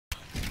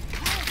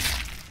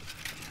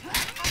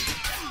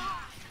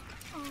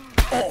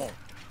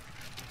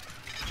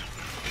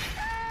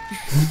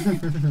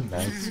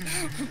Nice.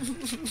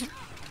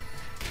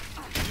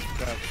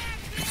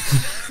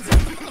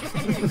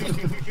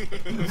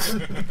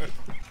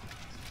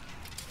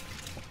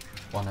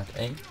 One at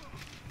A.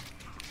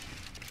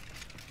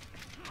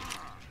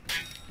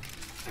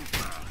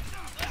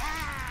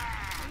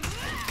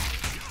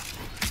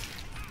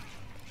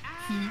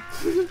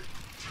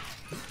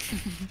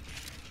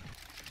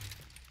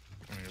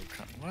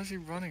 Why is he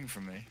running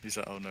from me? He's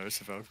like, oh no,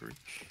 it's a Valkyrie.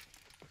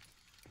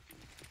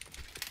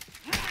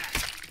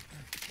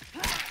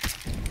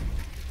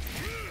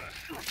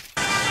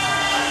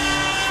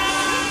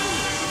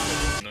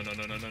 No.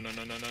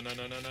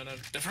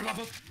 They're from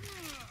above!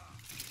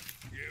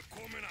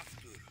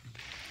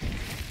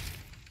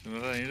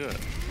 No, you do it.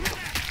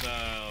 No,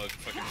 I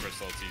fucking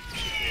pressed RT.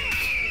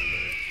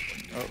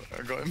 Oh,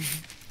 I got him.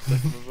 They're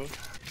from above.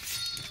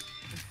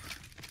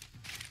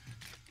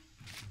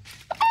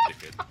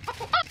 Dickhead.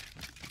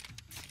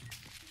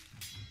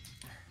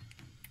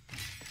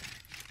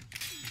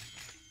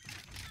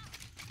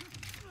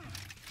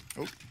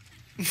 Oh.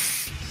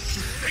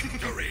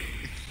 Victory!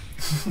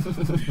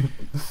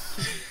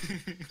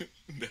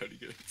 Down he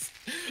goes.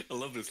 I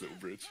love this little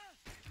bridge.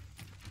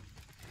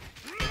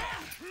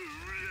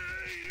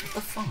 What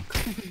the fuck?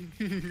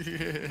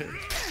 Yeah.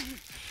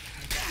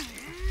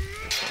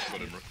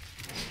 Got him, bro.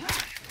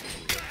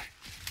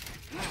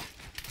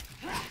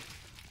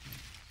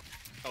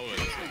 Oh, wait,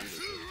 that's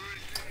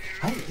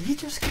not you, He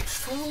just keeps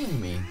throwing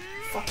me.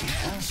 Fucking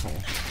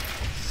asshole.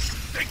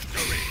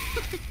 Victory!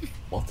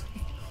 What?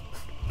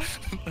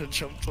 I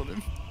jumped on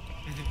him.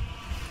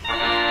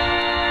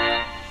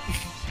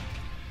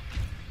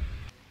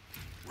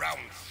 Round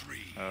 3.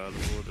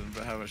 The warden,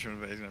 but how much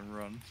of it is gonna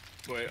run?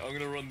 Wait, I'm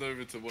gonna run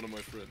over to one of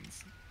my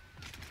friends.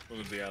 One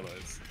of the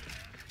allies.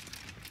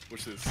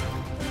 Watch this.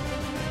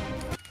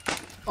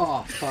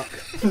 Oh fuck.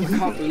 I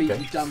can't believe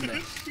you've done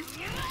this.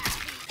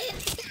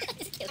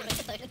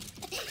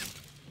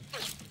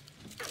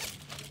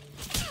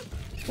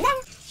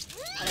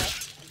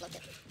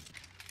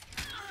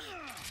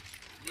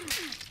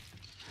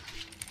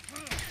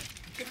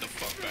 Get the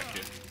fuck back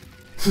here.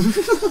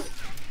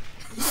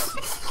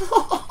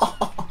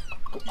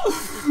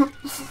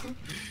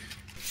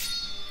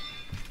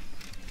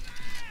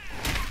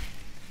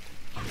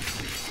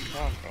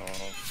 Fuck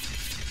off.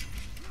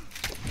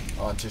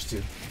 Oh, just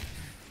two.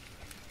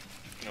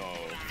 No.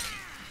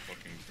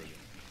 Fucking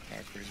brilliant.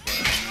 Valkyrie's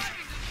better than me.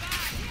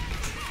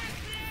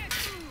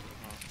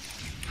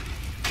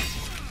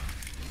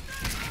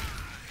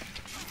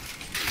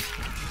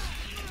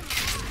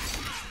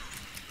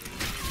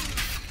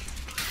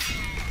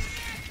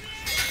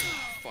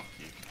 Fuck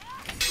you.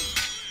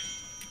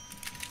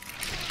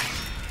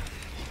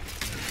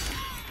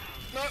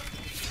 No!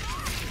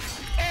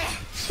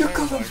 You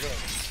got him!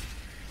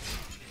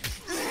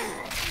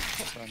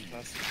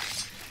 Fantastic.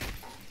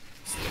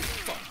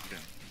 Fuck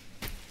him.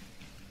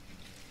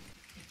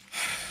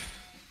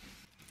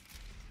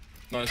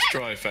 Nice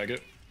try,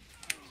 faggot.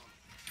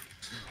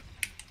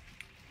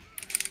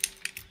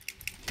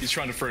 He's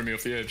trying to throw me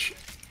off the edge.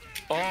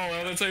 Oh,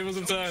 well, the tables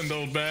have turned,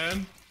 old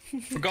man.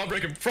 Forgot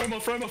break him. Throw him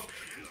off, throw him off.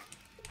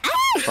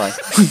 Bye.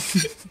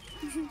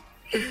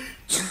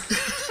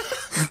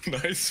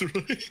 Nice,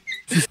 Roy.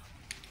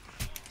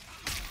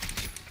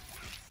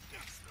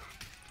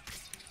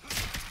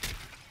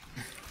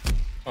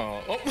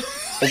 Oh, oh.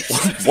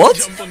 What?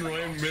 Jump on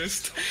Roy and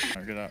missed.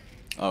 Oh, get up.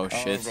 Oh Oh, I've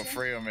shit. got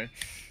 3 on me.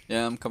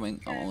 Yeah, I'm coming.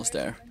 I'm almost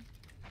there.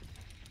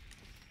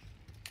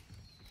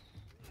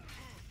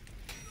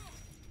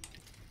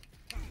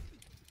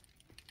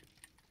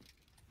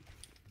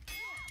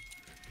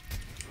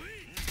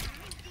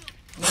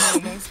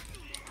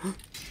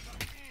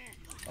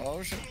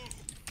 Oh shit.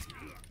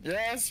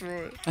 Yes,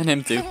 Roy. And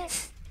him too.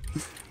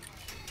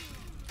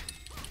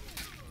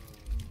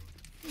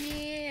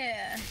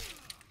 Yeah.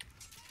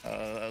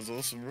 That was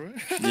awesome, Roy.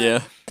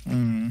 Yeah.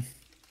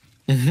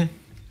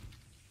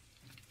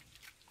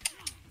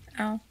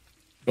 Ow.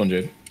 Go on,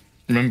 Jade.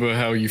 Remember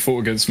how you fought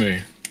against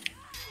me?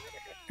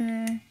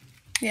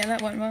 Yeah,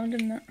 that went well,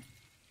 didn't it?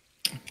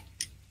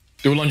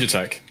 Do a lunge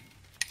attack.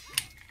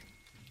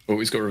 Oh,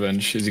 he's got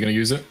revenge. Is he going to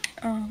use it?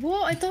 Oh,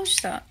 what? I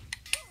dodged that.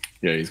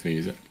 Yeah, he's going to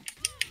use it.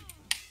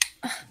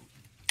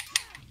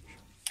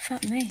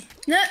 Fuck me.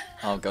 No!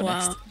 I'll go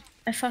wow. next.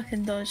 I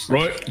fucking dodged that.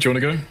 Right, do you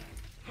want to go?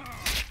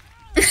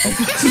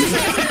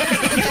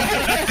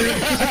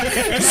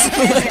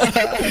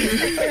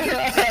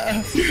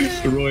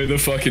 Roy, the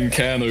fucking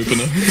can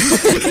opener.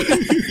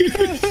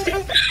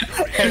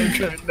 I'm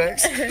going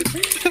next.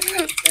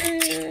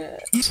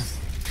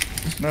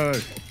 No.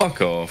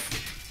 Fuck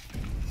off.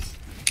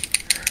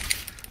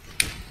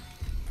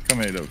 Come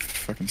here, little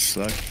fucking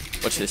slug.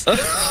 Watch this.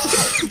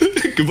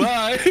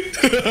 Goodbye.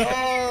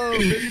 Oh!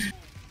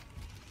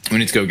 We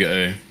need to go get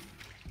A.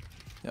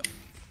 Yep.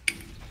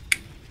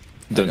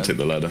 Don't Okay. take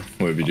the ladder.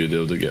 Whatever you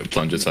do, they'll get a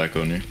plunge attack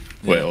on you.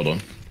 Wait, hold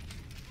on.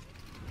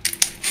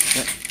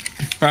 Yeah.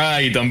 Ah,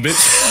 you dumb bitch.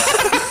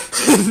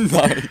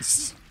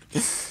 Nice.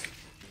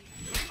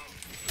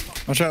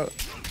 Watch out.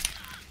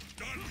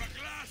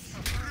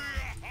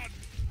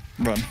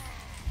 Run.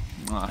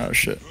 Oh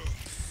shit.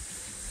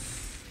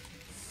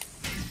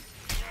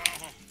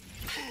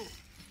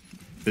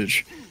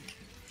 Bitch.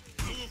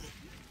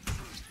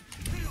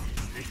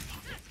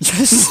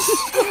 Yes!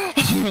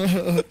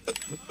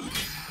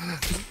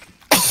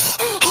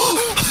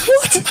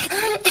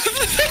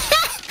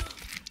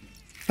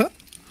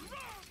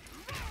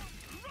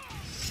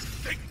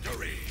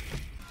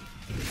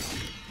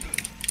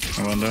 I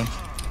went down.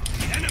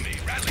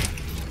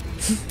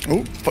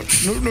 Oh, fuck.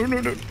 No, no,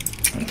 no, no.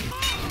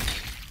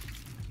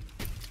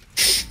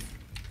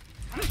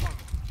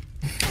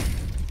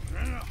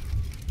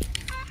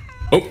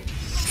 Oh!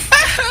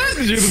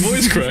 Did you hear the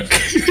voice crack?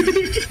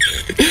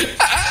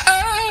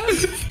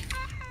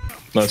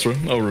 Nice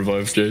one. I'll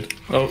revive Jade.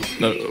 Oh,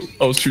 no.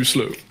 I was too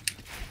slow.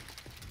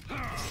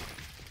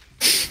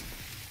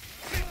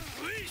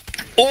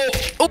 Oh!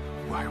 Oh!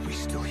 Why are we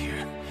still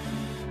here?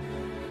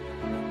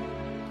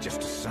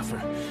 Just to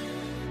suffer.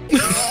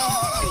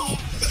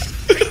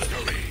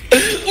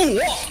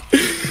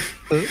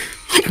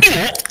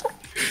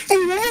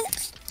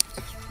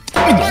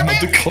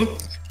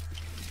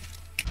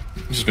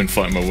 I've just been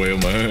fighting my way on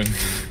my own.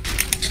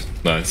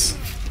 Nice.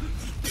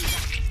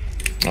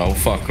 Oh,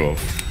 fuck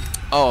off.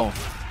 Oh.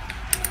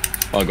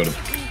 I got him.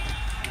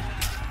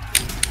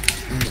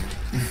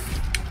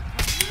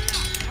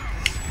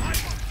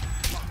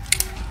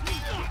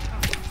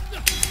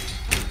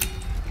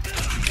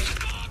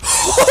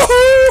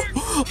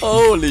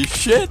 Holy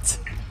shit!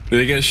 Did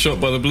he get shot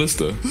by the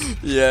blister?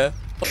 Yeah.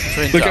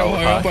 Look how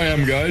high up I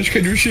am, guys.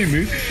 Can you see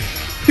me?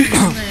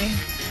 No.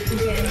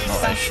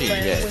 Oh, shit,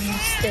 yeah. When you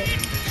stick.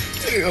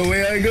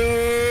 Away I go.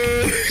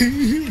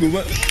 Go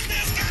back.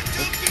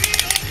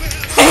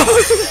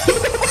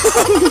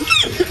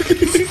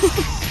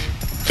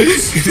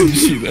 You didn't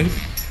see that?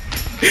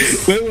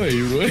 Where were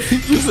you, Roy?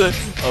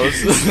 I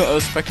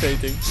was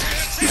spectating.